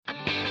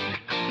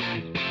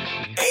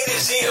to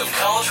Z of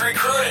college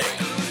recruiting.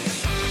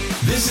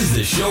 This is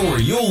the show where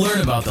you'll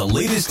learn about the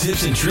latest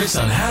tips and tricks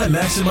on how to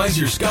maximize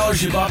your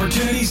scholarship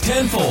opportunities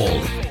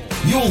tenfold.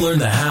 You'll learn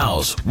the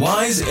hows,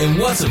 whys, and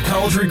whats of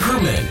college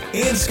recruitment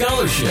and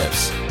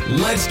scholarships.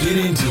 Let's get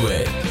into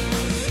it.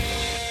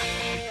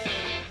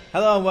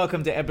 Hello and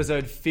welcome to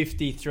episode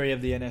 53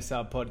 of the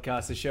NSR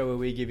podcast, the show where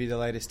we give you the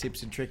latest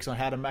tips and tricks on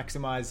how to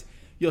maximize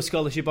your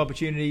scholarship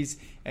opportunities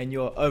and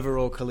your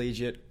overall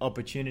collegiate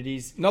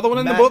opportunities. Another one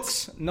in the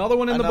books. Another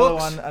one in the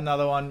books.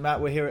 Another one.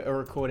 Matt, we're here at a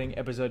recording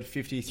episode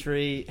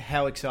 53.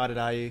 How excited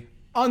are you?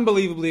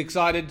 Unbelievably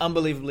excited.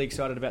 Unbelievably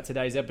excited about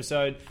today's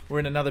episode. We're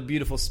in another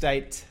beautiful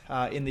state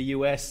in the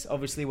US.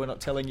 Obviously, we're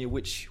not telling you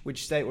which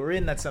state we're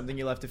in. That's something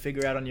you'll have to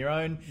figure out on your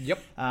own. Yep.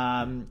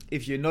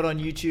 If you're not on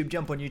YouTube,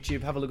 jump on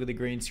YouTube, have a look at the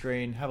green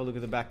screen, have a look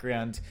at the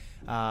background.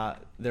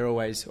 They're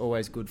always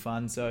good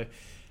fun. So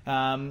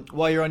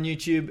while you're on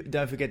YouTube,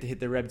 don't forget to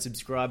hit the red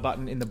subscribe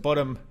button in the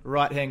bottom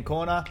right-hand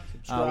corner.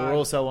 We're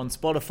also on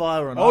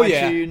Spotify. We're on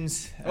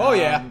iTunes.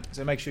 Yeah.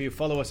 So make sure you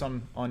follow us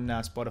on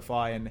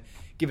Spotify and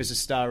give us a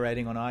star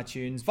rating on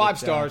iTunes. 5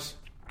 stars.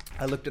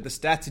 I looked at the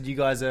stats and you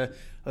guys are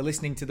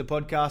listening to the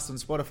podcast on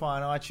Spotify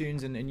and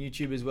iTunes and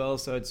YouTube as well.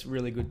 So it's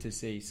really good to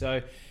see.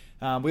 So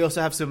we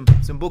also have some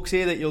books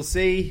here that you'll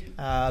see.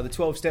 The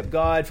 12-step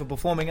guide for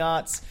performing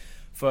arts,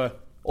 for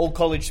all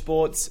college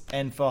sports,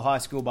 and for high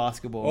school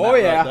basketball.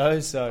 Matt wrote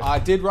those, so. I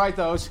did write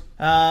those.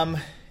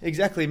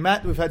 Exactly,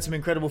 Matt. We've had some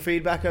incredible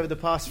feedback over the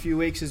past few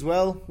weeks as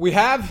well. We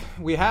have.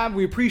 We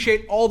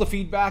appreciate all the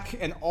feedback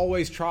and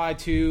always try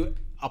to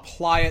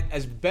apply it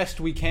as best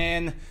we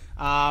can.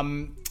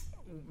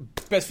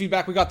 Best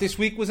feedback we got this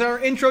week was our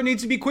intro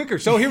needs to be quicker.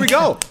 So here we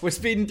go. We're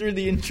speeding through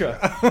the intro.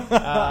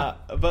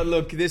 But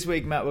look, this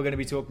week, Matt, we're going to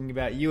be talking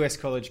about US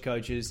college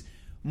coaches,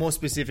 more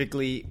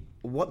specifically,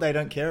 what they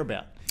don't care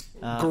about.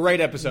 Great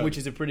episode. Which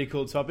is a pretty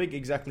cool topic,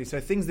 exactly. So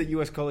things that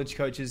US college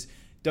coaches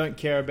don't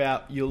care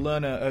about. You'll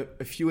learn a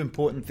few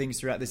important things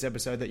throughout this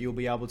episode that you'll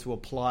be able to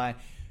apply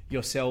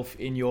yourself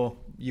in your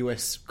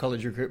US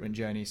college recruitment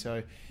journey.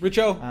 So,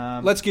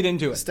 Richo, let's get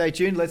into it. Stay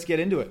tuned. Let's get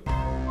into it.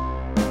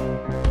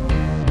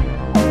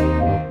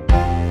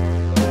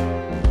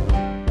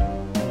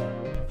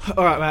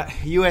 All right, Matt.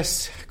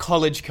 US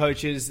college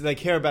coaches, they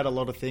care about a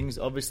lot of things,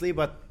 obviously,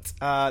 but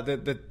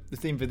the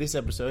theme for this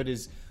episode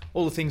is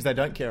all the things they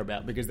don't care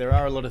about, because there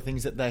are a lot of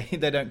things that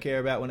they don't care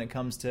about when it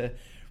comes to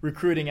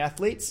recruiting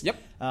athletes. Yep.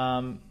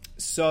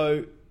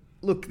 So,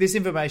 look, this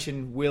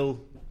information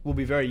will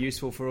be very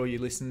useful for all you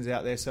listeners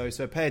out there.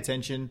 So pay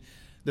attention.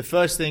 The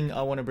first thing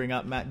I want to bring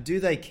up, Matt, do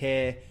they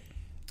care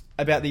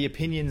about the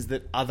opinions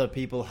that other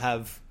people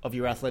have of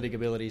your athletic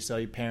abilities?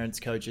 So parents,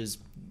 coaches,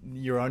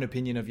 your own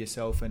opinion of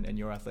yourself and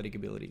your athletic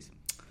abilities.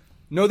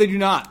 No, they do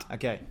not.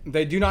 Okay.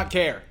 They do not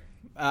care.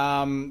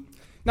 Now,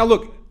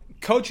 look,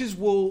 coaches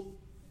will,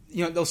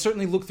 they'll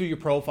certainly look through your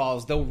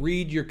profiles. They'll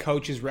read your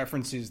coach's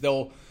references.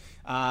 They'll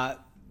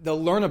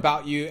learn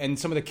about you and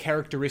some of the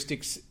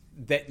characteristics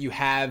that you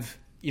have,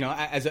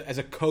 as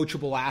a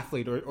coachable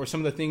athlete, or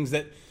some of the things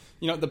that,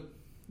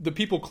 the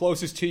people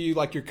closest to you,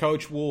 like your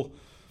coach, will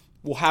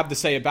have to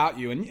say about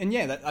you. And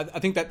I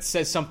think that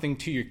says something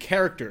to your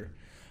character.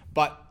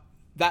 But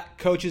that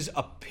coach's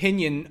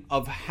opinion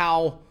of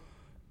how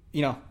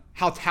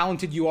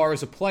talented you are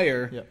as a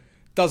player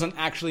doesn't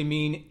actually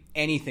mean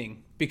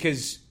anything,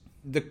 because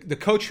the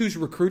coach who's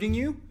recruiting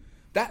you,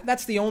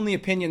 that's the only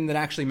opinion that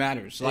actually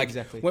matters. Like,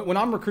 exactly. When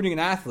I'm recruiting an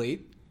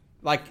athlete,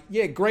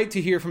 great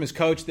to hear from his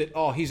coach that,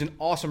 he's an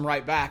awesome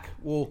right back.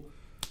 Well,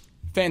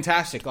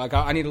 fantastic. Like,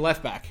 I need a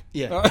left back.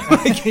 Yeah.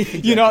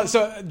 Exactly.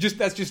 So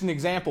that's just an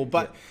example.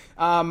 But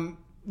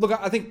look,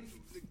 I think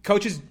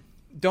coaches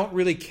don't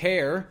really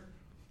care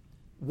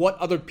what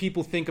other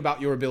people think about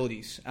your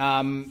abilities.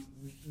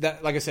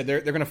 That, like I said,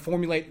 they're going to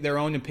formulate their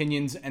own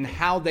opinions and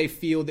how they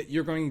feel that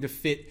you're going to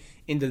fit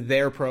into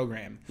their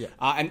program,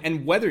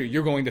 and whether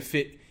you're going to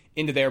fit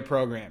into their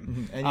program.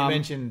 Mm-hmm. And you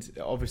mentioned,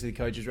 obviously, the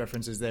coach's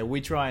references there.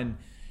 We try and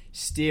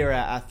steer our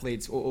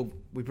athletes, or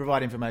we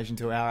provide information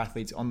to our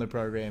athletes on the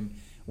program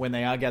when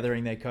they are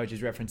gathering their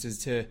coach's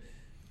references to,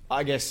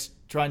 I guess,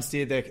 try and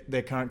steer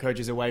their current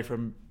coaches away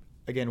from,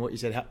 again, what you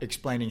said,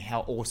 explaining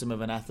how awesome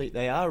of an athlete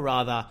they are,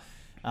 rather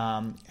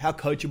how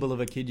coachable of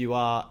a kid you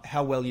are,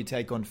 how well you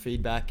take on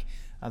feedback.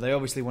 They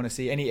obviously want to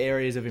see any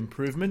areas of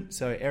improvement,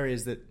 so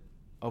areas that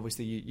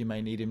obviously you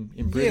may need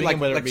improving,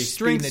 whether it be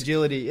strengths, speed and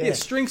agility.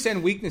 Strengths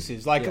and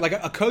weaknesses. Like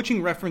a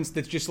coaching reference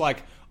that's just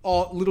like,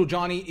 little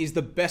Johnny is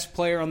the best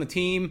player on the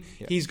team.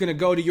 Yeah. He's going to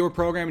go to your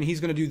program and he's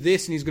going to do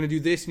this and he's going to do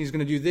this and he's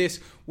going to do this.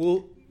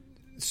 Well,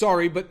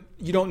 sorry, but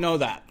you don't know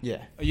that.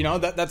 Yeah.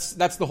 That's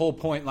the whole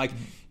point. Like,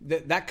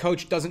 that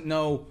coach doesn't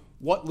know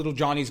what little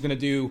Johnny's going to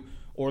do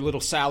or little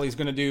Sally's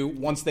going to do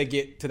once they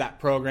get to that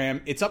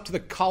program. It's up to the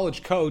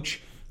college coach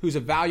who's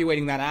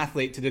evaluating that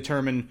athlete to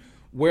determine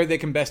where they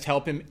can best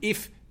help him,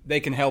 if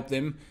they can help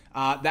them.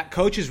 That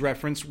coach's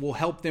reference will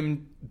help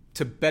them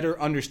to better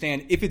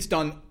understand, if it's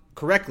done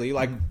correctly,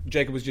 like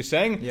Jacob was just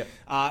saying,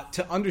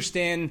 to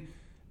understand,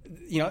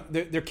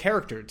 their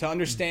character, to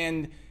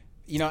understand,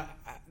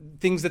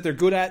 things that they're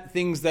good at,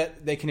 things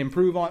that they can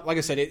improve on. Like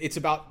I said, it's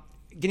about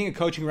getting a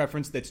coaching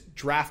reference that's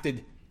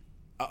drafted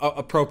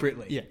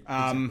appropriately. Yeah,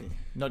 exactly.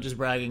 Not just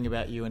bragging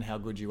about you and how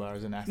good you are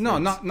as an athlete. No,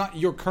 not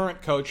your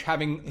current coach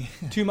having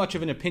too much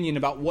of an opinion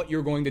about what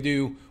you're going to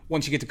do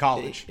once you get to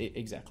college.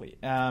 Exactly.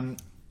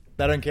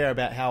 They don't care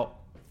about how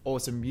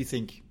awesome you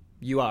think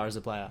you are as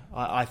a player.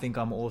 I think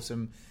I'm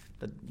awesome.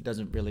 That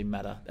doesn't really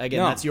matter.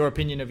 Again, that's your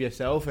opinion of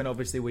yourself, and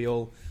obviously we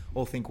all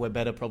think we're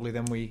better probably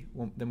than we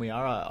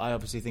are. I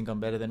obviously think I'm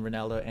better than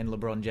Ronaldo and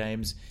LeBron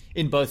James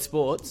in both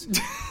sports, and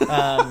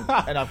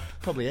I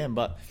probably am.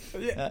 But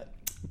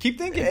keep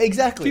thinking.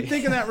 Exactly. Keep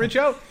thinking that,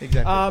 Richo.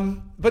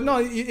 Exactly. But no,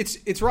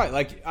 it's right.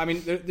 Like, I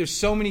mean, there's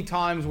so many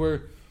times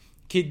where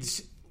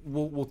kids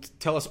will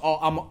tell us,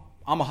 "Oh,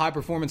 I'm a high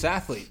performance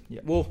athlete."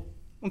 Yeah. Well,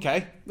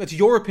 okay, that's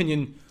your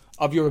opinion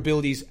of your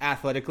abilities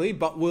athletically,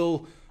 but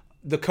will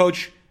the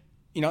coach,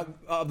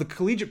 of the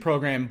collegiate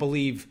program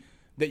believe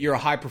that you're a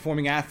high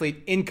performing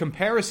athlete in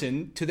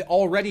comparison to the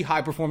already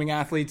high performing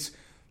athletes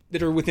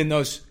that are within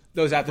those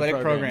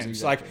athletic programs?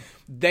 Exactly. Like,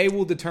 they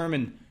will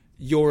determine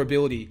your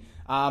ability.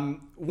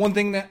 One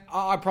thing that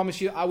I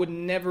promise you I would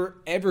never,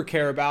 ever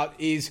care about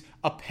is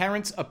a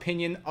parent's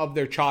opinion of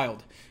their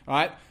child. All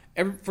right?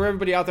 For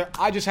everybody out there,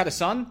 I just had a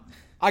son.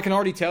 I can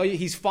already tell you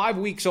he's 5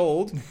 weeks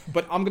old,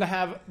 but I'm going to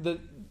have the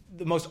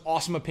most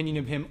awesome opinion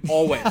of him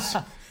always.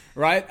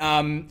 Right?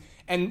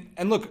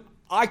 And look,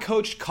 I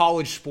coached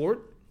college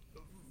sport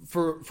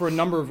for a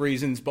number of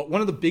reasons, but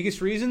one of the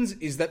biggest reasons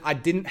is that I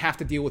didn't have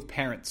to deal with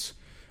parents.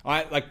 All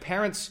right? Like,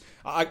 parents,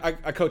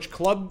 I coached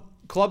club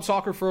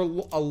soccer for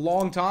a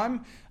long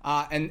time,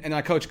 and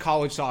I coached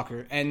college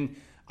soccer. And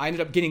I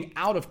ended up getting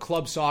out of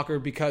club soccer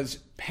because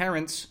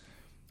parents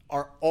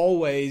are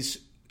always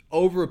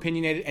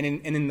over-opinionated. And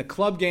in the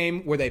club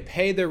game where they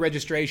pay their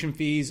registration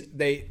fees,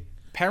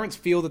 parents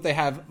feel that they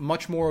have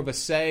much more of a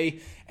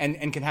say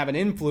and can have an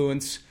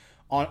influence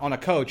on a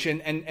coach.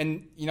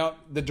 And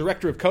the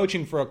director of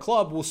coaching for a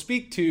club will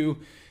speak to,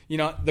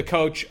 the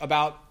coach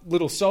about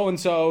little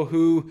so-and-so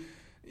who,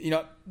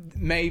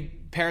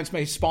 parents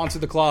may sponsor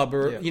the club,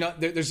 or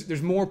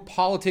there's more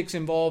politics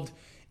involved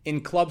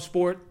in club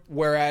sport.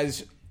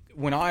 Whereas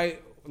when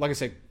like I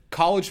said,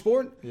 college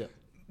sport,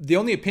 the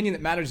only opinion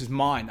that matters is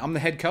mine. I'm the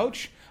head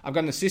coach. I've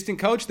got an assistant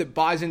coach that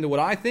buys into what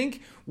I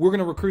think. We're going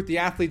to recruit the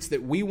athletes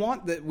that we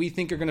want, that we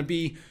think are going to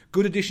be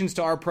good additions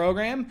to our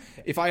program.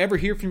 If I ever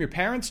hear from your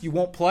parents, you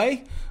won't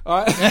play.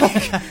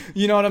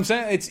 You know what I'm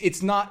saying?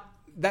 It's not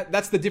that.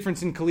 That's the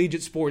difference in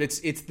collegiate sport.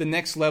 It's the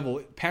next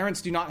level.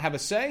 Parents do not have a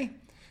say.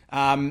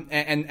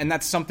 And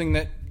that's something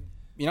that,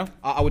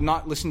 I would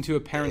not listen to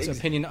a parent's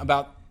opinion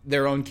about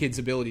their own kid's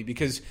ability,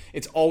 because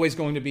it's always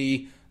going to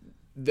be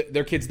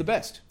their kid's the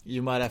best.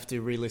 You might have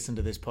to re-listen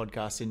to this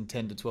podcast in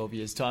 10 to 12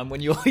 years' time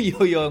when you're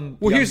young.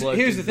 Well, here's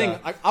the thing.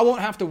 I won't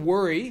have to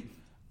worry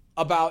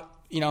about,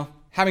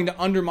 having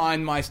to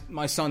undermine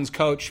my son's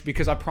coach,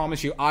 because I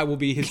promise you I will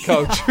be his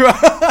coach.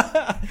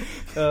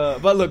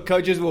 But look,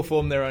 coaches will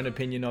form their own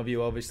opinion of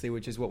you, obviously,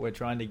 which is what we're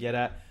trying to get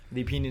at.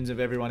 The opinions of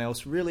everyone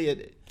else, really,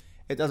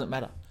 it doesn't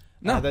matter.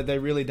 No, they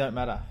really don't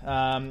matter.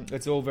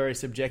 It's all very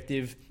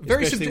subjective,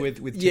 especially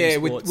with team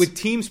sports. With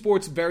team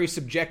sports, very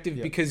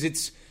subjective, because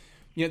it's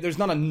there's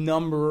not a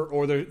number,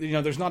 or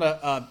there's not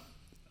a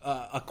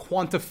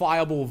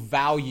quantifiable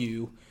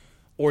value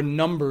or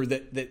number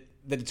that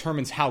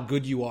determines how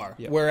good you are.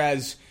 Yep.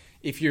 Whereas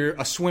if you're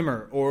a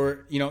swimmer,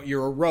 or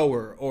you're a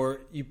rower,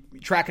 or you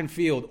track and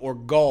field, or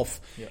golf,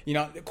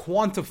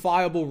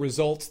 quantifiable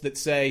results that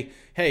say,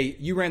 hey,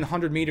 you ran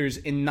 100 meters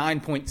in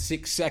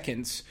 9.6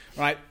 seconds,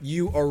 right?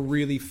 You are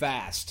really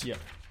fast. Yeah.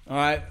 All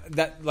right.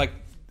 That, like,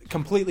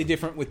 completely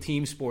different with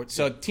team sports.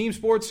 So team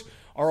sports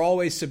are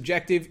always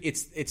subjective.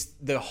 It's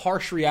the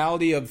harsh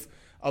reality of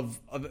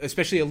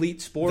especially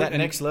elite sport. That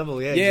next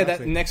level, yeah,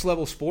 exactly. That next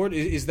level sport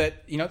is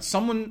that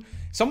someone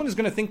is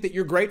going to think that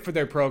you're great for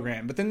their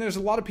program, but then there's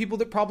a lot of people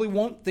that probably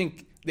won't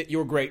think that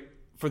you're great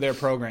for their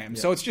program.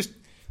 Yeah. So it's just,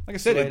 like I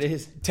said, it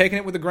is taking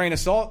it with a grain of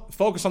salt.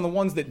 Focus on the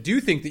ones that do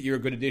think that you're a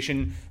good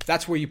addition.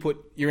 That's where you put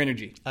your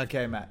energy.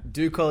 Okay, Matt.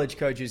 Do college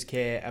coaches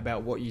care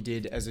about what you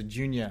did as a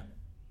junior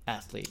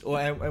athlete?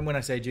 And when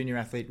I say junior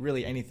athlete,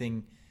 really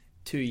anything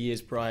 2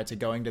 years prior to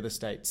going to the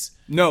States?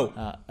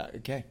 No.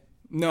 Okay.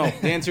 No.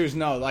 The answer is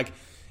no. Like,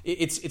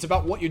 it's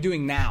about what you're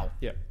doing now.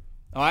 Yeah.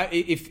 All right.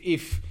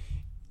 If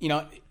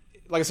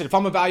like I said, if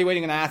I'm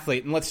evaluating an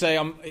athlete, and let's say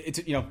it's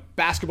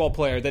basketball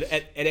player that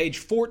at age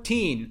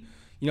 14,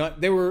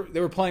 they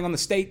were playing on the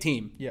state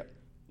team. Yeah.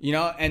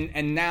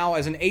 And now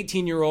as an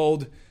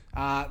 18-year-old,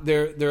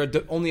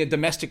 they're only a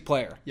domestic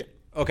player. Yeah.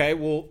 Okay.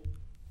 Well,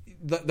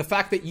 the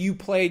fact that you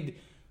played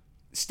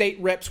state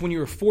reps when you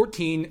were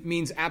 14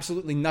 means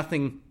absolutely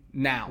nothing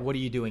now. What are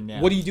you doing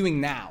now? What are you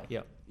doing now?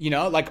 Yeah.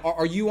 Like,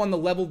 are you on the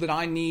level that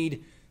I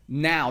need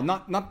now?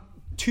 Not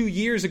 2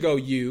 years ago,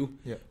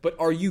 but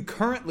are you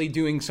currently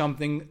doing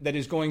something that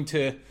is going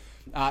to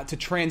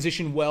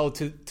transition well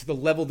to the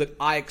level that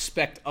I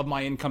expect of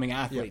my incoming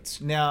athletes?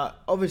 Yeah. Now,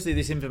 obviously,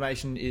 this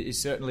information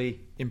is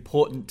certainly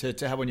important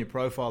to have on your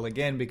profile,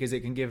 again, because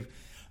it can give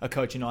a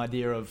coach an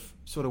idea of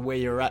sort of where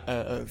you're at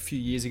a few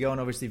years ago.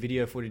 And obviously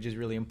video footage is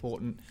really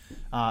important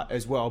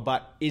as well.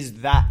 But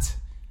is that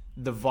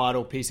the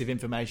vital piece of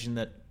information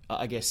that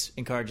I guess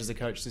encourages the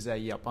coach to say,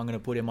 yep, I'm going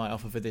to put in my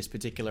offer for this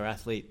particular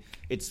athlete?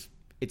 It's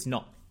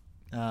not.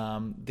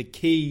 The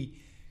key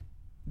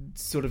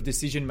sort of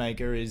decision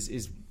maker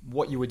is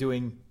what you were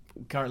doing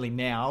currently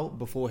now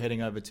before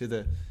heading over to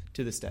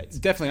the States.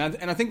 Definitely.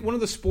 And I think one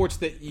of the sports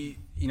that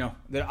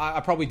that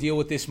I probably deal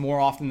with this more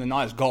often than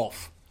not is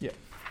golf. Yeah.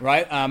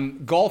 Right?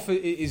 Golf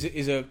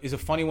is a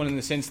funny one in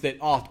the sense that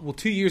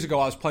 2 years ago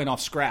I was playing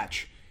off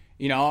scratch,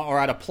 or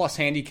at a plus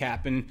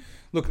handicap, and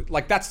look,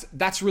 like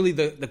that's really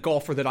the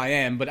golfer that I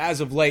am. But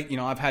as of late,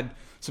 I've had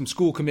some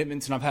school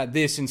commitments and I've had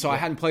this, and so I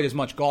hadn't played as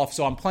much golf.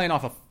 So I'm playing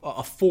off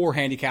a 4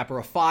 handicap or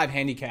a 5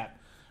 handicap.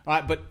 All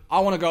right, but I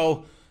want to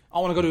go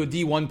to a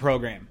D1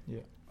 program. Yeah.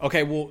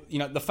 Okay, well,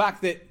 the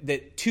fact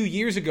that 2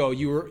 years ago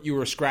you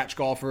were a scratch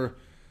golfer,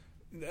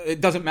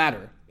 it doesn't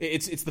matter.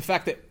 It's the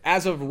fact that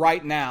as of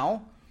right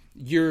now,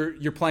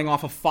 you're playing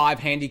off a 5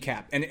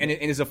 handicap, and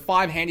is a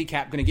 5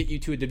 handicap going to get you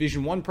to a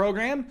Division I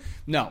program?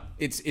 No,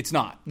 it's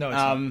not. No, it's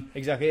not.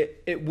 Exactly.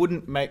 It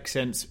wouldn't make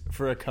sense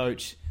for a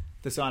coach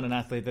to sign an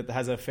athlete that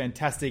has a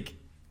fantastic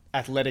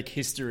athletic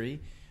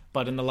history,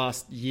 but in the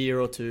last year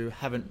or two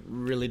haven't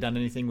really done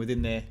anything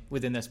within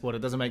their sport. It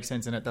doesn't make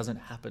sense, and it doesn't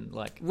happen.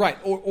 Right,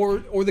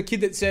 or the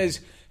kid that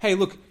says, "Hey,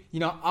 look,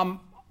 I'm."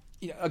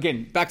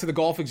 Again, back to the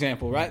golf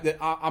example, right? That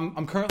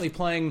I'm currently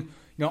playing,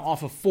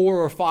 off a 4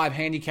 or 5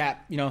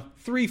 handicap,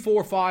 3,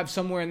 4, 5,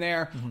 somewhere in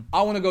there. Mm-hmm.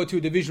 I want to go to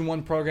a Division I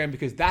program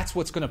because that's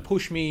what's going to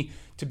push me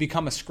to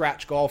become a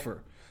scratch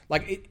golfer.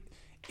 Like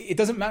it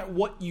doesn't matter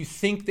what you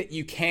think that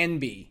you can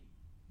be.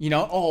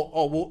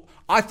 Well,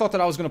 I thought that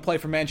I was going to play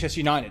for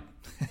Manchester United.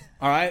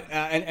 All right,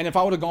 and if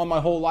I would have gone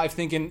my whole life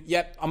thinking,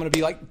 yep, I'm going to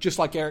be just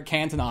like Eric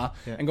Cantona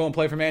and go and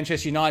play for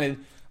Manchester United,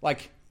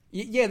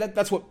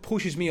 that's what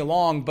pushes me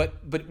along.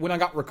 But when I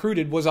got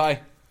recruited, was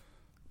I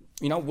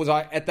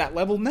at that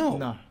level? No.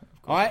 No.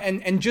 All right,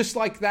 and just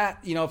like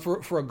that,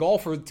 for a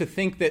golfer to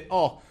think that,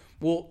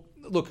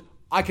 look,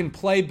 I can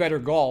play better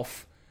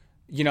golf,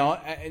 and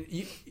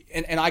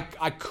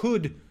I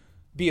could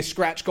be a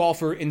scratch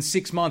golfer in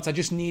 6 months. I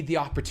just need the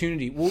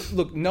opportunity. Well,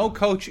 look, no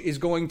coach is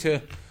going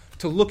to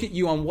look at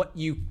you on what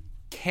you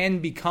can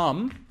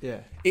become. Yeah.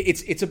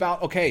 It's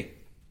about, okay,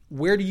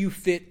 where do you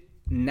fit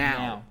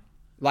now?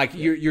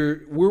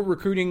 We're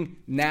recruiting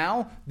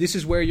now. This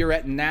is where you're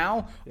at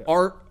now.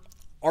 Yeah.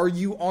 Are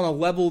you on a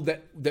level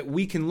that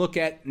we can look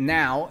at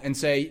now and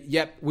say,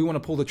 yep, we want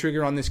to pull the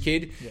trigger on this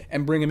kid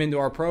and bring him into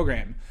our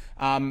program?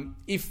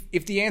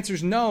 If the answer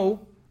is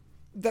no,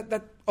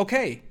 that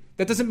okay.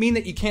 That doesn't mean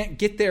that you can't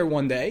get there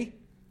one day,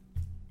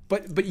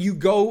 but you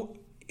go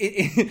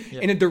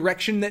in a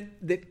direction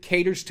that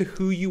caters to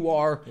who you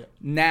are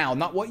now,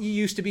 not what you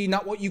used to be,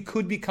 not what you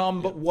could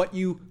become, but what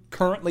you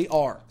currently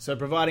are. So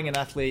providing an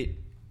athlete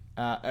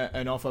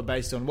an offer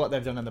based on what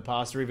they've done in the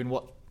past, or even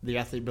what the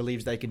athlete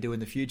believes they can do in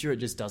the future, it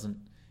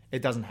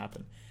doesn't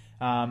happen.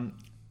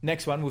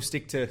 Next one, we'll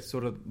stick to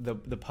sort of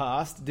the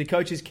past. Do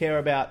coaches care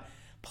about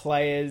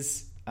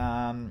players?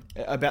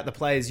 About the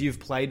players you've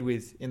played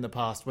with in the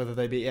past, whether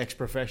they be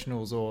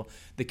ex-professionals or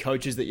the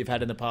coaches that you've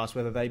had in the past,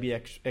 whether they be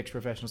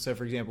ex-professionals. So,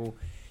 for example,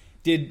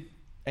 did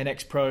an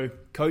ex-pro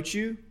coach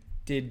you?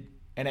 Did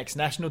an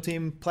ex-national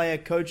team player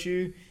coach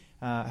you?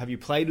 Have you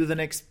played with an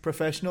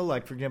ex-professional?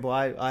 Like, for example,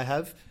 I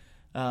have,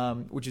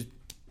 which is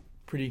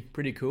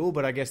pretty cool.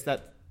 But I guess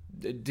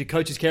do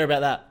coaches care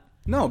about that?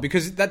 No,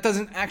 because that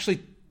doesn't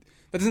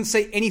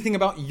say anything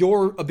about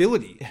your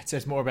ability. It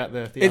says more about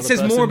the It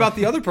says more about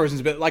the other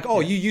person's ability. Like,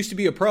 you used to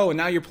be a pro and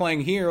now you're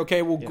playing here.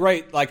 Okay, well,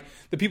 great. Like,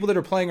 the people that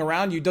are playing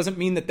around you doesn't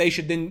mean that they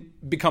should then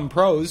become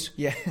pros.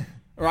 Yeah.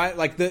 Right?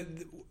 Like,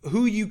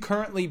 who you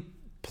currently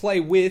play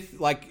with,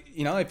 like,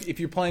 if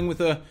you're playing with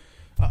an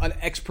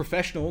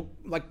ex-professional,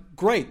 like,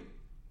 great.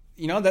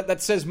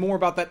 That says more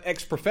about that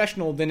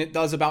ex-professional than it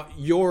does about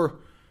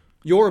your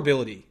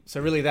ability. So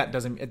really, it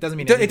doesn't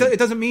mean anything. It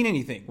doesn't mean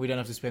anything. We don't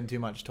have to spend too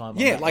much time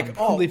on that. Like,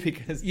 probably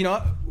because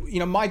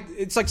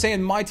it's like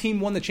saying my team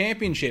won the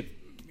championship.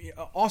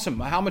 Awesome.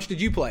 How much did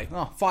you play?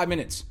 5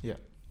 minutes. Yeah.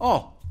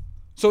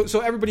 So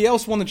everybody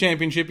else won the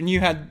championship and you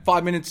had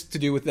 5 minutes to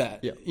do with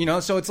that. Yeah.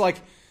 So it's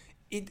like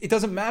it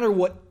doesn't matter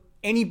what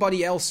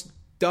anybody else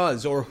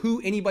does or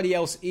who anybody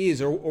else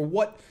is or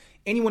what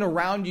anyone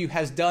around you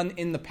has done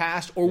in the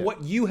past or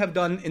what you have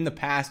done in the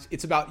past.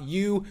 It's about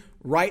you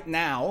right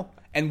now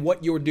and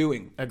what you're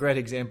doing. A great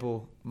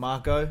example,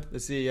 Marco, the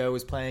CEO,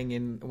 was playing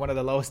in one of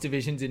the lowest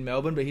divisions in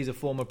Melbourne, but he's a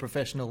former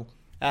professional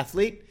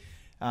athlete.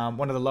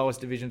 One of the lowest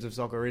divisions of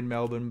soccer in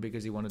Melbourne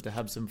because he wanted to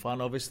have some fun,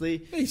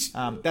 obviously.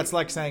 That's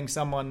like saying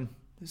someone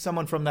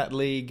from that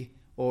league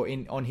or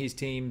on his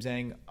team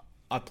saying,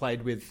 I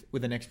played with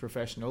an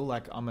ex-professional,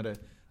 like I'm at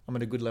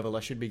a good level, I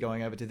should be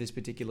going over to this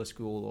particular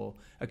school, or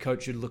a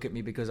coach should look at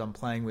me because I'm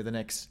playing with an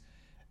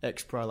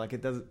ex-pro. Like,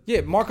 it doesn't.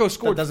 Yeah, Marco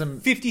scored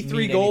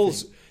 53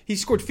 goals. Anything. He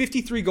scored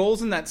 53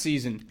 goals in that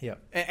season. Yeah,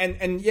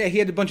 and he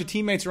had a bunch of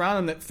teammates around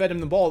him that fed him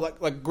the ball.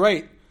 Like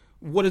great.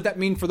 what does that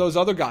mean for those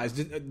other guys?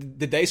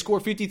 Did they score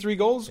 53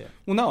 goals? Yeah.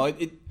 Well, no.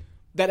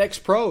 That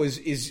ex-pro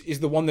is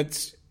the one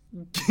that's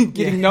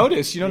getting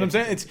noticed. You know what I'm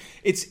saying?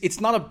 It's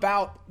not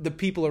about the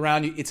people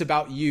around you. It's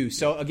about you.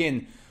 So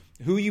again,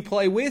 who you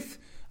play with,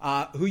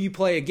 who you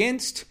play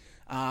against,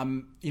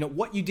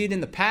 what you did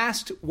in the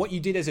past, what you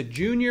did as a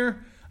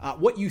junior,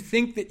 what you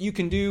think that you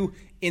can do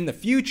in the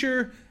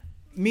future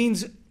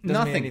means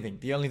nothing. Mean anything.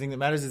 The only thing that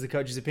matters is the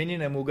coach's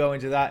opinion, and we'll go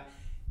into that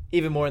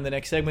even more in the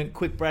next segment.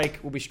 Quick break.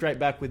 We'll be straight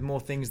back with more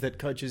things that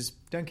coaches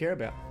don't care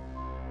about.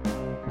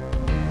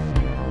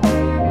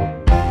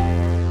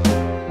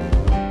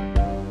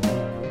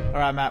 All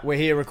right, Matt, we're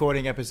here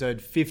recording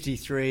episode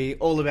 53,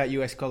 all about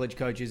US college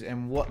coaches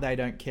and what they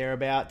don't care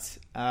about.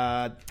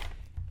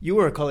 You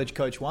were a college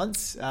coach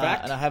once, and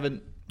I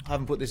haven't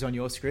put this on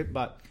your script,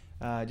 but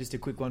just a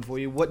quick one for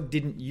you. What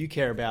didn't you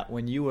care about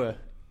when you were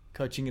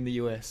coaching in the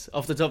US,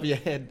 off the top of your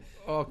head?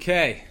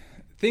 Okay.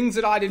 Things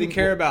that I didn't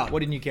care about. What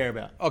didn't you care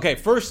about? Okay,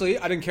 firstly,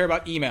 I didn't care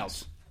about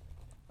emails.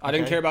 I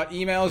didn't care about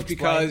emails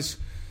because,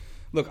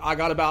 look, I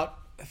got about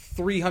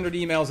 300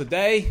 emails a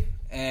day,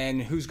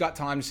 and who's got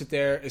time to sit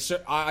there?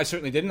 I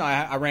certainly didn't.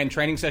 I ran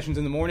training sessions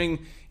in the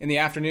morning, in the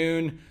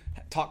afternoon,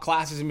 taught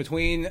classes in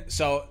between,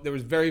 so there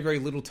was very, very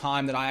little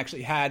time that I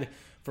actually had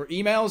for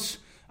emails.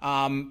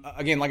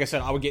 Again, like I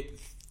said, I would get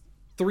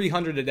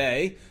 300 a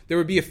day.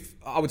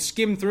 I would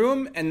skim through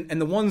them,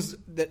 and the ones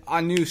that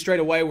I knew straight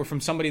away were from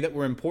somebody that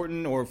were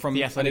important, or from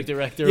the athletic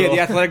director. Yeah,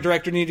 the athletic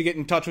director needed to get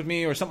in touch with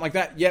me or something like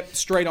that. Yep,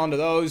 straight onto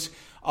those.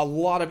 A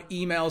lot of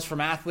emails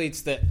from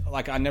athletes that,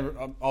 like,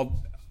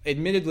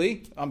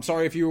 admittedly, I'm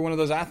sorry if you were one of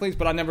those athletes,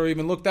 but I never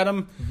even looked at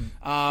them.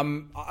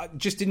 Mm-hmm. I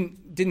just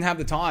didn't have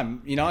the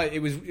time.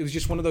 It was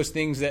just one of those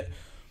things that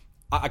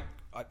I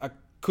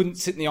couldn't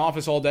sit in the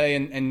office all day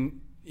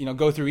and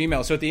go through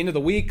email. So at the end of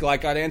the week,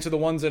 like, I'd answer the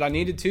ones that I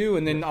needed to,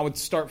 and then I would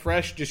start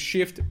fresh, just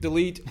shift,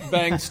 delete,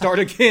 bang, start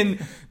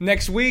again.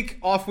 Next week,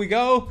 off we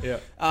go.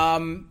 Yeah.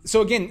 So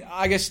again,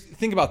 I guess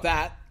think about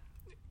that.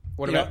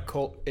 What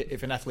about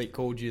if an athlete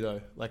called you,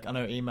 though? Like, I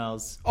know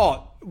emails.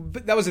 Oh,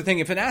 but that was the thing.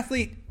 If an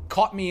athlete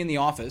caught me in the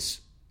office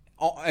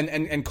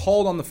and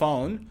called on the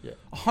phone,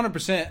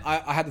 100%,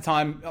 I had the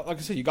time. Like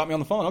I said, you got me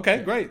on the phone.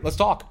 Okay, great. Let's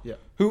talk. Yeah.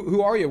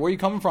 Who are you? Where are you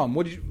coming from?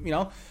 What did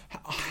you,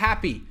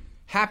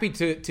 happy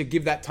to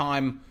give that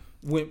time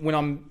when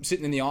I'm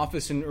sitting in the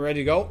office and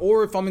ready to go.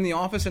 Or if I'm in the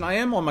office and I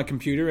am on my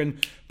computer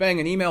and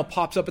bang, an email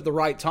pops up at the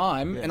right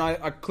time, and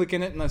I click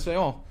in it and I say,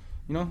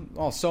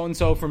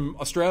 so-and-so from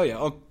Australia.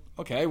 Oh,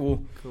 okay,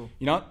 well, cool.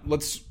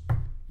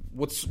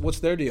 What's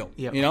their deal?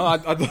 Yeah.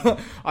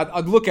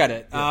 I'd look at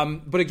it. Yeah.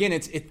 But again,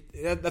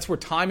 that's where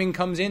timing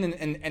comes in,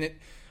 and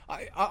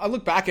I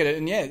look back at it,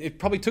 and it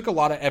probably took a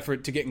lot of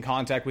effort to get in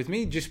contact with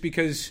me, just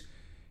because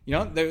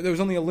there was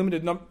only a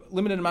limited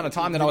amount of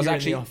time that I was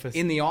actually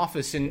in the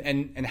office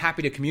and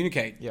happy to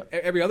communicate. Yeah.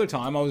 Every other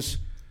time I was,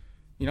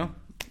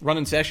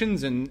 running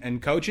sessions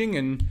and coaching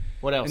and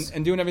what else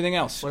and doing everything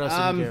else. What else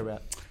did you care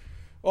about?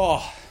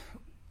 Oh,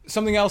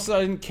 something else that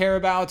I didn't care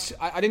about.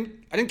 I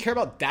didn't care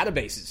about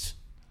databases.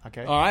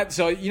 Okay. All right.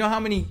 So how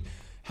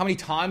many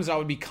times I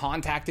would be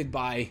contacted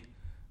by,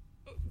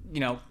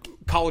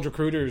 college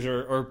recruiters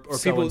or people.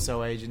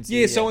 So-and-so agency.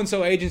 Yeah,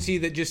 so-and-so agency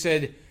that just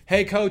said,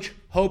 "Hey, coach,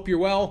 hope you're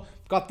well.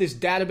 Got this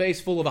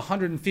database full of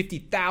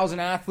 150,000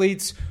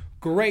 athletes.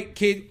 Great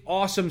kid,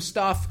 awesome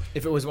stuff."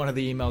 If it was one of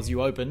the emails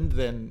you opened,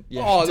 then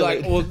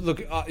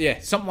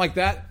something like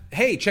that.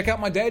 Hey, check out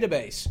my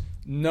database.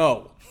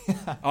 No.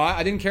 All right,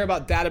 I didn't care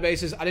about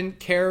databases. I didn't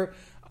care.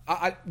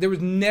 There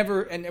was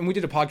never, and we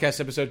did a podcast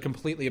episode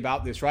completely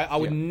about this, right? I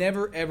would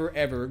never, ever,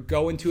 ever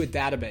go into a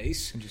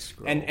database and just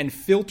scroll. and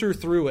filter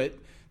through it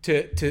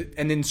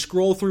and then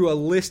scroll through a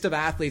list of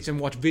athletes and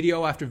watch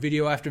video after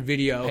video after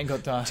video. Ain't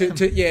got time.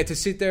 To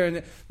sit there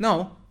and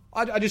no.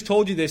 I just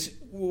told you this,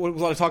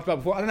 what I talked about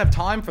before. I didn't have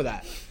time for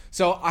that.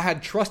 So I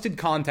had trusted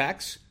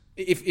contacts.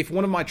 If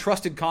one of my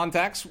trusted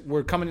contacts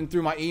were coming in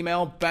through my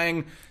email,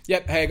 bang,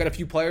 yep, hey, I got a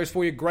few players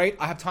for you, great.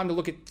 I have time to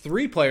look at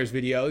 3 players'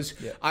 videos.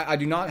 Yeah. I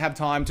do not have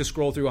time to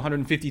scroll through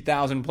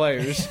 150,000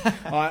 players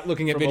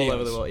looking at videos. All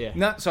over the world, yeah.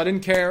 No, so I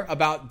didn't care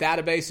about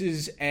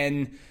databases.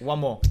 And one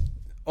more.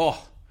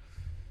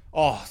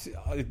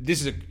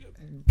 This is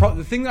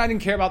the thing that I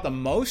didn't care about the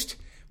most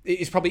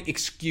is probably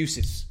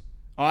excuses.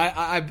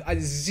 I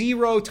have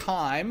zero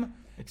time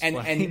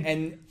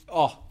and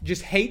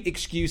just hate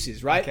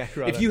excuses, right? Okay,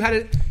 right. If you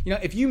had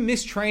if you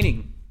missed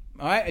training,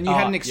 all right, and you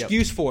had an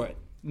excuse for it,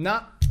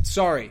 not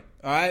sorry,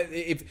 all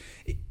right.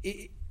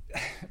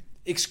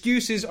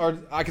 Excuses are,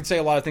 I could say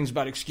a lot of things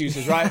about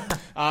excuses, right?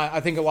 I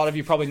think a lot of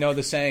you probably know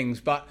the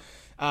sayings, but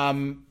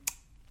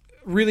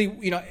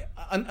really,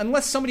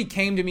 unless somebody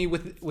came to me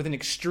with an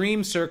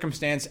extreme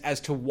circumstance as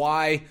to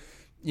why,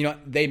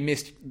 they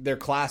missed their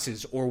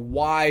classes, or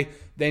why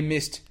they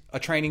missed a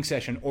training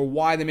session, or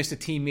why they missed a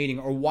team meeting,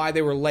 or why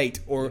they were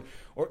late, or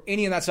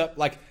any of that stuff.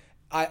 Like,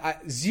 I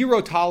zero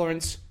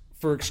tolerance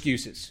for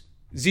excuses.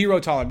 Zero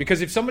tolerance.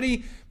 Because if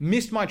somebody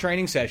missed my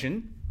training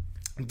session,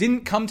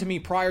 didn't come to me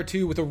prior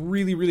to with a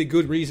really, really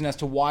good reason as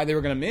to why they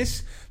were going to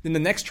miss, then the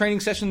next training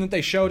session that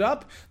they showed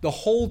up, the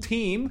whole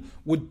team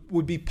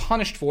would be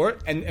punished for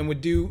it and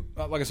would do,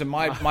 like I said,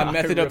 my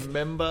method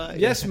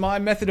my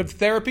method of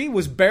therapy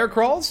was bear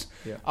crawls.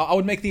 Yeah. I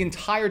would make the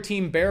entire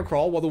team bear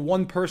crawl while the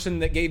one person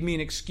that gave me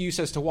an excuse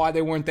as to why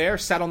they weren't there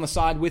sat on the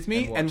side with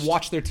me and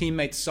watched their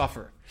teammates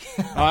suffer.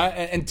 All right?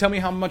 And tell me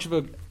how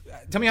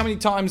many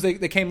times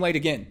they came late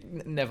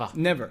again. Never.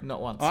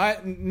 Not once. All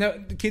right? No,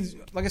 the kids,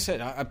 like I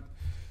said, I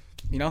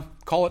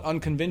call it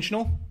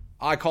unconventional.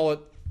 I call it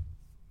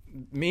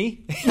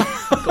me.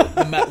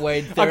 The Matt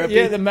Wade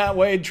therapy. The Matt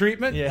Wade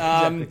treatment.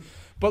 Yeah, exactly.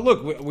 But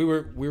look, we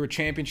were a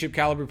championship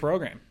caliber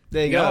program.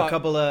 There you go. A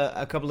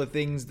couple of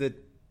things that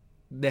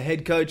the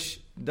head coach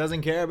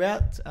doesn't care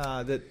about.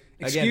 That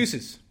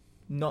excuses.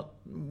 Again,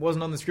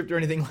 wasn't on the script or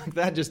anything like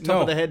that. Just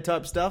top of the head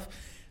type stuff.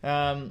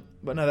 But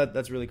no,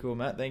 that's really cool,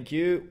 Matt. Thank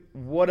you.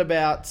 What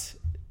about?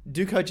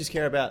 Do coaches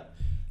care about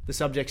the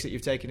subjects that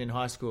you've taken in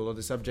high school or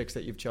the subjects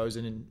that you've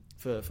chosen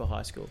for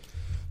high school?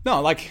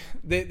 No, like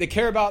they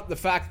care about the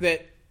fact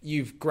that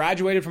you've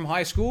graduated from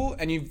high school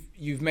and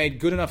you've made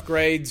good enough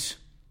grades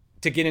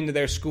to get into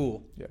their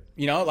school.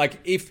 Yeah. Like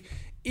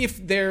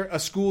if they're a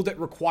school that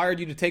required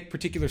you to take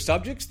particular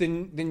subjects,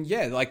 then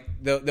yeah, like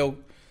they'll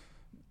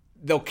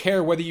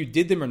care whether you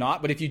did them or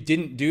not. But if you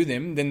didn't do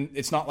them, then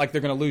it's not like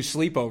they're going to lose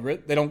sleep over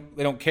it. They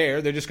don't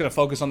care. They're just going to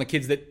focus on the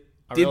kids that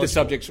did eligible. The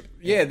subjects.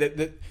 Yeah,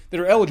 that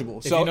are eligible.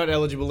 If you're not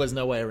eligible, there's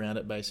no way around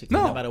it, basically,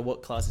 no matter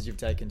what classes you've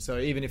taken. So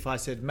even if I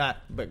said, Matt,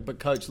 but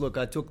coach, look,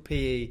 I took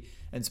PE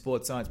and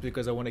sports science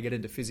because I want to get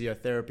into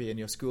physiotherapy and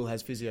your school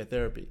has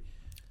physiotherapy.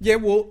 Yeah,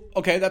 well,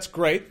 okay, that's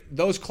great.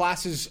 Those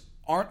classes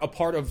aren't a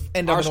part of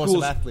our school's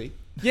awesome athlete.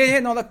 Yeah,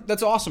 no,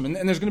 that's awesome. And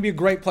there's going to be a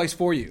great place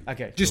for you.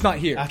 Okay. Just not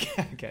here.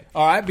 Okay.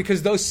 All right?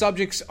 Because those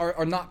subjects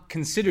are not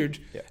considered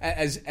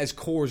as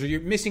cores, or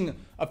you're missing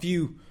a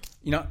few,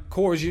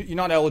 cores, you're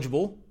not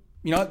eligible.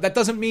 That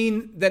doesn't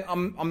mean that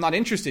I'm not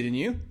interested in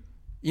you.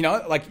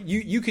 Like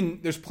you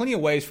can, there's plenty of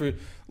ways for,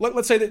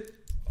 let's say that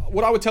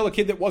what I would tell a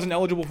kid that wasn't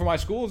eligible for my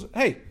school is,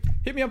 hey,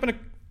 hit me up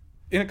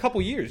in a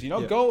couple years,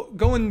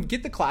 go and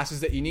get the classes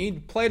that you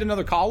need, play at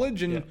another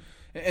college and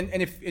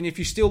if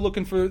you're still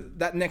looking for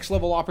that next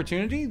level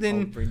opportunity, then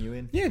I'll bring you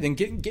in. Yeah, then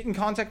get in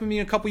contact with me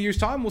in a couple years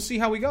time. We'll see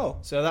how we go.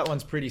 So that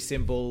one's pretty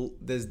simple.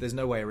 There's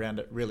no way around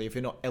it really. If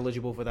you're not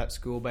eligible for that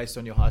school based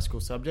on your high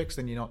school subjects,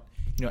 then you're not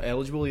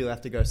eligible. You'll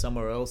have to go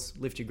somewhere else,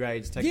 lift your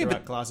grades, take the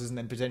right classes, and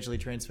then potentially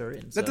transfer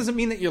in. That doesn't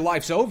mean that your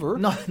life's over.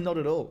 No, not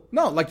at all.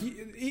 No, like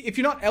if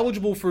you're not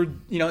eligible for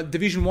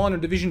Division 1 or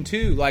Division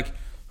 2, like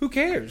who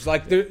cares?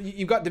 Like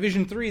you've got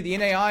Division 3, the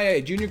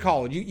NAIA, junior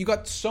college. You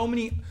got so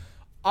many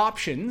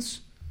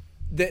options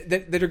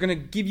that are going to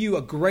give you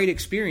a great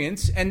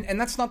experience,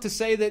 and that's not to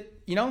say that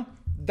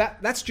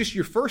that's just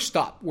your first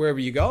stop wherever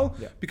you go,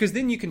 because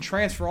then you can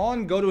transfer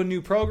on, go to a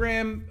new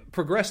program,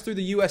 progress through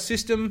the U.S.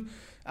 system,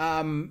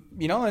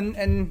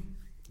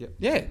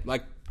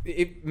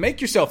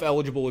 make yourself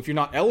eligible. If you're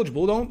not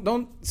eligible,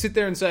 don't sit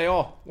there and say,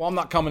 oh, well, I'm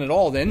not coming at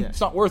all. Then it's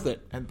not worth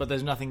it. But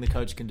there's nothing the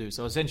coach can do.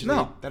 So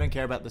essentially, they don't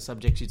care about the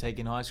subjects you take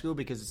in high school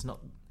because it's not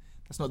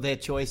their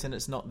choice and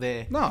it's not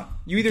their. No,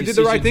 you either did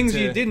the right things or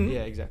you didn't.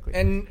 Yeah, exactly.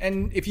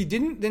 And if you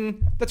didn't,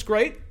 then that's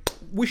great.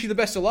 Wish you the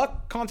best of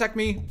luck. Contact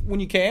me when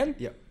you can.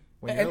 Yeah.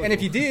 And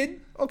if you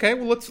did, okay,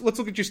 well let's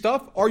look at your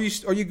stuff. Are you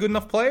a good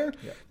enough player?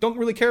 Yeah. Don't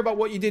really care about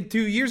what you did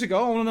 2 years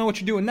ago. I want to know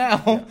what you're doing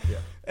now. Yeah.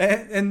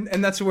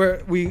 And that's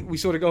where we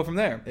sort of go from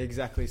there.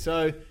 Exactly.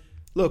 So,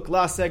 look,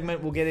 last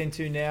segment we'll get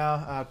into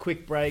now.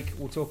 Quick break.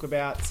 We'll talk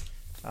about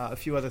a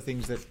few other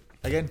things that,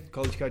 again,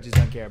 college coaches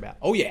don't care about.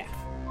 Oh, yeah.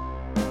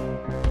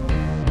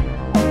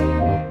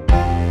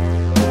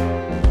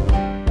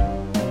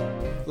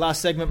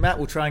 Last segment, Matt.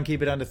 We'll try and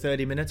keep it under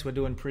 30 minutes. We're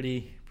doing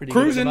pretty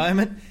Cruising. good at the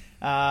moment.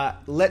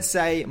 Let's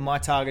say my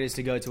target is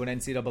to go to an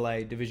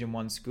NCAA Division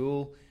 1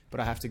 school,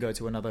 but I have to go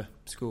to another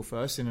school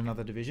first in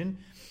another division.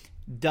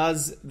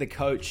 Does the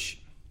coach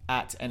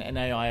at an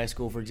NAIA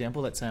school, for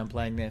example, let's say I'm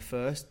playing there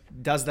first,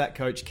 does that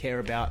coach care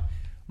about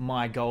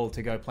my goal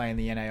to go play in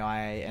the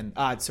NAIA and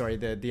the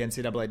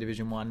NCAA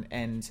Division 1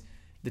 and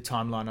the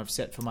timeline I've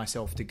set for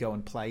myself to go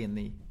and play in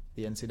the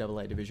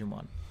NCAA Division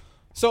 1?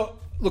 So,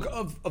 look,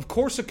 of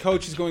course a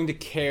coach is going to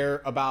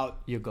care about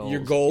your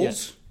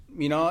goals,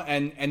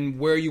 and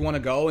where you want to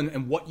go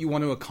and what you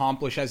want to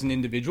accomplish as an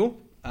individual.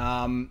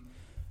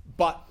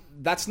 But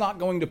that's not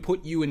going to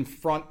put you in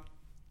front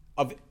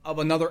of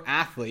another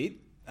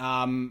athlete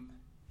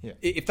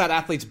if that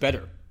athlete's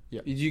better.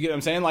 Yeah. You get what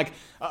I'm saying? Like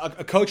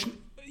a coach,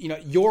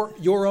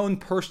 your own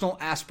personal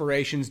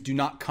aspirations do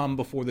not come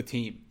before the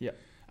team. Yeah.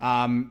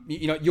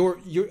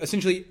 You're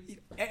essentially,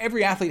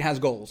 every athlete has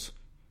goals.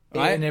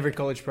 Right? In every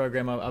college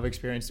program I've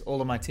experienced, all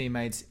of my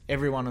teammates,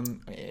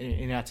 everyone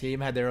in our team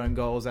had their own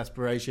goals,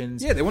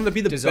 aspirations. Yeah, they wanted to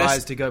be the desires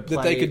best to go play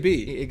that they could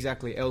be.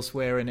 Exactly,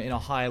 elsewhere in a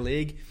higher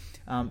league.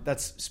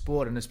 That's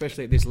sport, and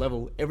especially at this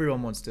level,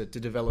 everyone wants to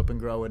develop and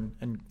grow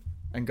and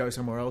go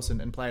somewhere else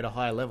and play at a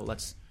higher level.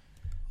 That's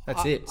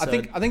That's it. I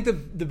think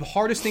the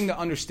hardest thing to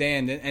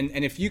understand,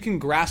 and if you can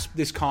grasp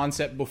this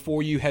concept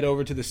before you head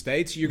over to the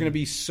States, you're going to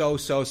be so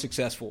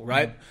successful,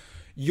 right? Mm-hmm.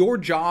 Your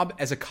job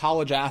as a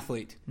college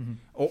athlete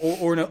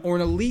or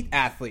an elite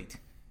athlete,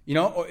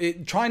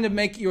 trying to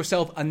make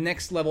yourself a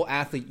next level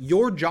athlete,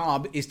 your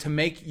job is to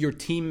make your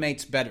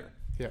teammates better.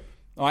 Yeah.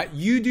 All right.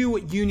 You do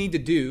what you need to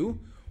do,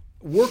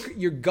 work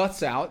your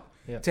guts out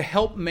to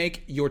help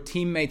make your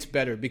teammates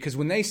better. Because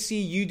when they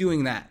see you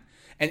doing that,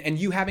 and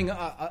you having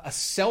a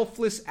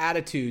selfless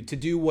attitude to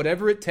do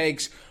whatever it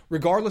takes,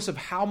 regardless of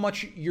how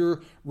much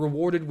you're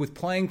rewarded with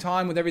playing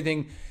time, with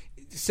everything,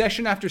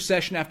 session after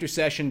session after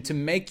session, to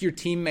make your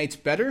teammates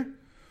better,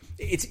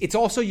 it's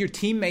also your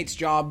teammates'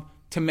 job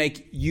to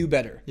make you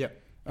better. Yeah.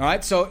 All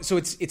right. So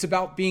it's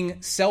about being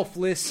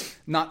selfless,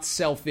 not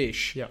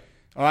selfish. Yeah.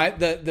 All right.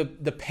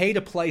 The pay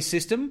to play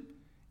system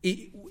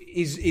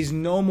is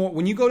no more.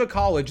 When you go to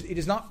college, it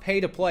is not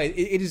pay to play.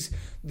 It is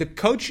the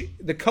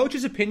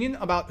coach's opinion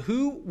about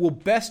who will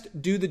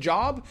best do the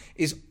job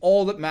is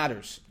all that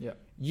matters. Yeah.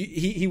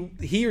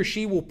 He or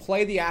she will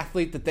play the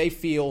athlete that they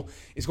feel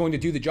is going to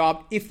do the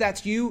job. If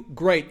that's you,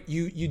 great.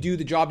 You do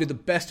the job to the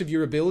best of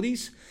your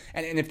abilities.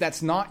 And if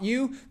that's not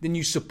you, then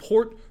you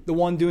support the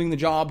one doing the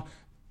job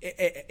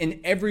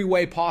in every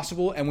way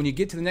possible. And when you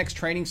get to the next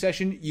training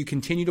session, you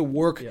continue to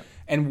work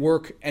and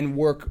work and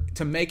work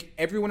to make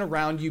everyone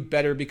around you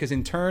better, because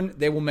in turn,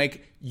 they will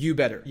make you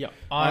better. Yeah.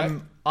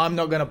 I'm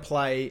not going to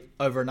play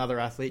over another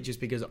athlete just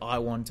because I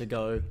want to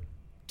go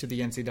to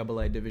the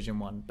NCAA Division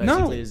 1,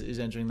 basically, is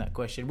answering that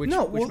question, which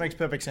makes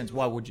perfect sense.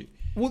 Why would you?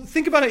 Well,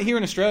 think about it here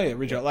in Australia,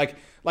 Ridjo. Yeah.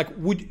 Like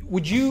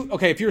would you,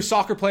 okay, if you're a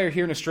soccer player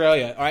here in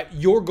Australia, all right,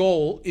 your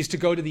goal is to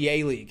go to the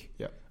A-League.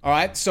 Yeah. All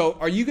right, so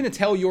are you going to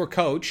tell your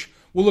coach,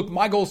 well, look,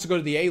 my goal is to go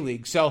to the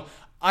A-League, so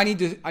I need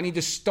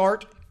to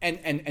start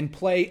and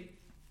play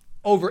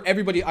over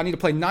everybody. I need to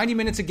play 90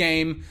 minutes a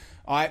game,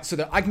 all right, so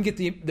that I can get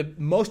the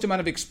most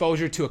amount of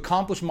exposure to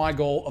accomplish my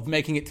goal of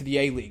making it to the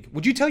A-League.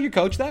 Would you tell your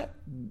coach that?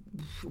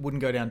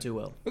 Wouldn't go down too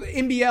well.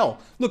 NBL.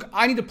 Look,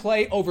 I need to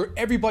play over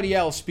everybody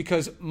else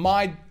because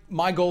my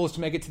goal is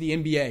to make it to the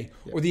NBA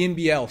or the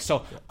NBL.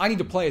 So I need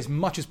to play as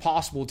much as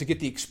possible to get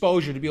the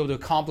exposure to be able to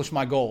accomplish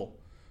my goal.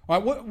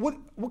 All right,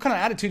 what kind of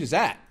attitude is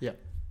that? Yeah.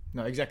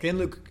 No, exactly. And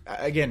look,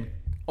 again,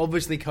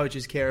 obviously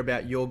coaches care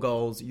about your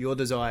goals, your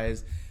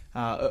desires.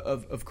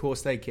 Of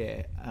course they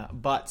care.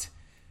 But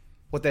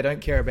what they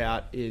don't care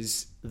about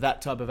is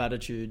that type of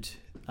attitude.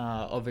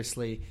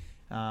 Obviously,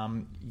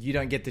 you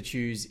don't get to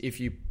choose if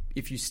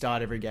you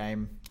start every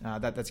game.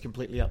 That's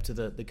completely up to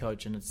the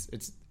coach, and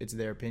it's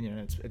their opinion,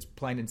 and it's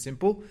plain and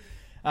simple.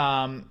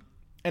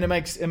 And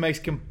it makes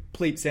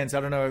complete sense. I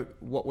don't know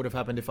what would have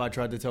happened if I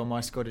tried to tell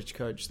my Scottish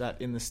coach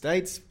that in the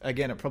States.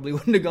 Again, it probably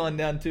wouldn't have gone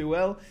down too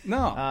well.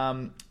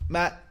 No.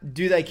 Matt,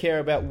 do they care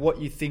about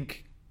what you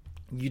think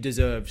you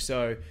deserve?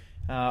 So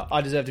I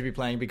deserve to be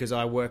playing because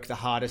I work the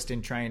hardest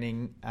in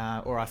training,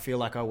 or I feel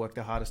like I work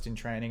the hardest in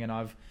training, and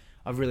I've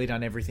really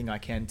done everything I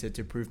can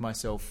to prove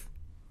myself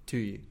to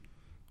you.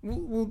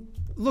 Well,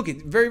 look,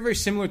 it's very, very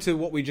similar to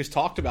what we just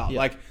talked about. Yeah.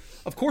 Like,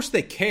 of course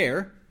they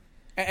care,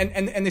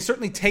 and they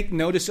certainly take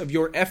notice of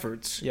your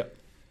efforts. Yep.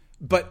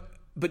 But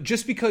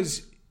just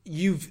because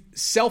you've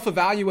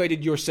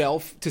self-evaluated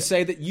yourself to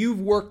say that you've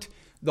worked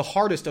the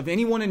hardest of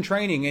anyone in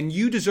training and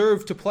you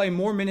deserve to play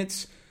more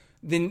minutes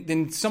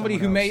than somebody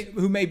who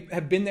may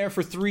have been there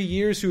for 3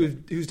 years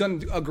who's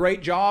done a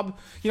great job.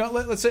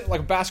 Let's say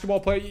like a basketball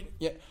player.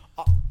 Yeah,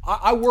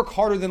 I work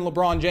harder than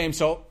LeBron James,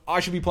 so I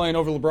should be playing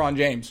over LeBron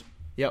James.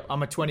 Yep,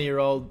 I'm a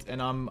 20-year-old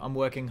and I'm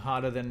working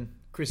harder than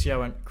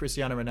Cristiano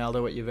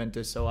Ronaldo at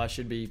Juventus, so I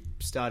should be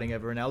starting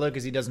over Ronaldo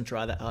because he doesn't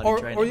try that hard in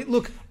training. Or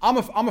look, I'm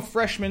a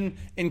freshman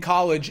in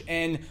college,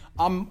 and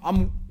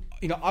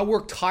I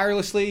work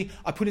tirelessly.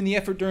 I put in the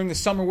effort during the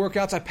summer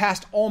workouts. I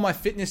passed all my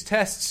fitness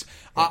tests.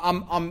 Yeah.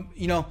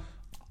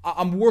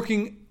 I'm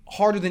working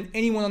harder than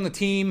anyone on the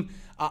team.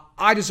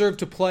 I deserve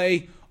to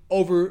play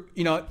over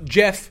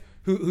Jeff,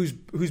 who's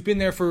been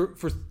there for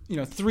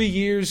 3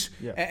 years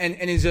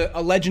and is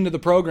a legend of the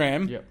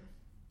program. Yeah.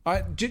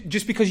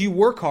 Just because you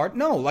work hard,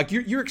 no. Like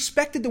you're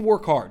expected to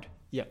work hard.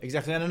 Yeah,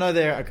 exactly. And I know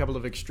there are a couple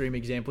of extreme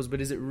examples, but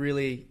is it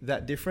really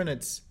that different?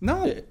 It's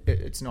not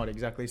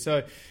exactly.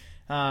 So,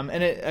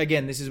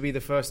 again, this will be the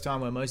first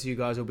time where most of you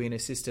guys will be in a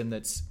system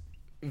that's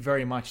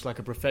very much like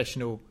a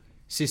professional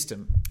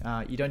system.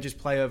 You don't just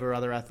play over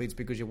other athletes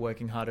because you're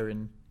working harder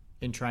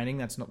in training.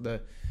 That's not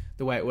the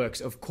way it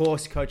works. Of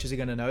course, coaches are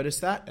going to notice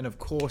that, and of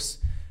course,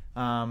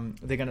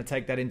 they're going to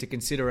take that into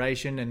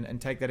consideration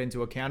and take that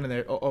into account, and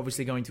they're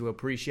obviously going to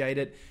appreciate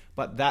it.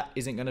 But that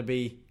isn't going to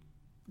be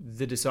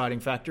the deciding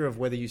factor of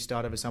whether you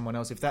start over someone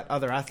else. If that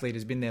other athlete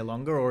has been there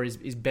longer or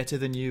is better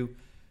than you,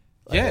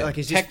 like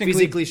is just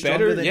physically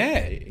stronger than you. Yeah,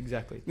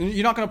 exactly.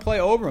 You're not going to play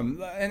over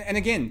him. And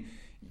again,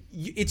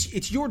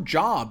 it's your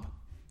job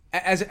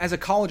as a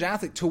college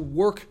athlete to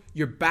work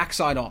your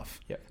backside off.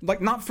 Yeah.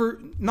 Like not for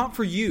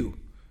you.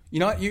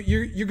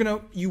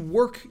 You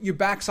work your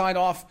backside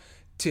off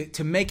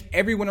to make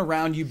everyone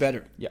around you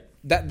better. Yeah.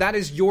 That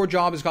is your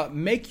job. Is got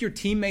make your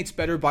teammates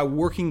better by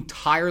working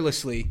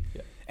tirelessly.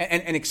 Yeah.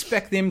 and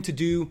expect them to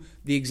do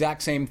the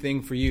exact same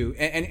thing for you.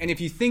 And if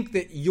you think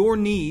that your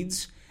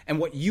needs and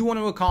what you want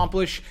to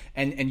accomplish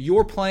and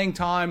your playing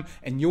time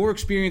and your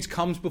experience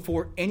comes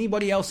before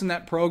anybody else in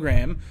that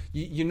program,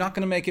 you're not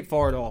going to make it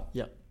far at all.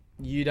 Yep.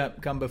 You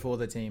don't come before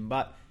the team.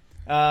 But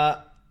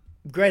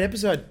great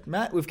episode,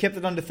 Matt. We've kept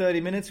it under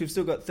 30 minutes. We've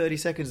still got 30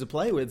 seconds to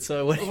play with.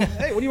 So,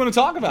 hey, what do you want to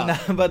talk about?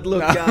 No, but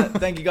look,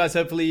 thank you guys.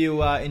 Hopefully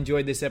you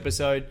enjoyed this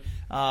episode.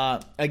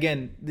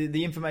 Again,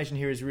 the information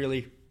here is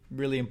really,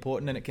 really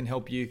important, and it can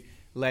help you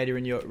later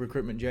in your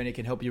recruitment journey. It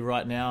can help you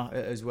right now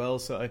as well.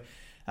 So,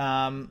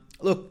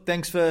 look,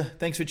 thanks for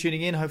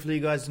tuning in. Hopefully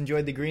you guys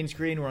enjoyed the green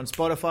screen. We're on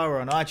Spotify,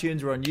 we're on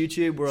iTunes, we're on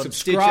YouTube, we're on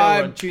Stitcher,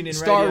 we're on TuneIn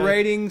star Radio.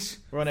 ratings,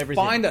 we're on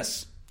everything. Find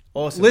us.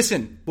 Awesome.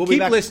 Listen.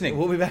 Keep listening.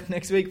 We'll be back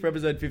next week for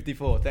episode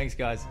 54. Thanks,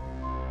 guys.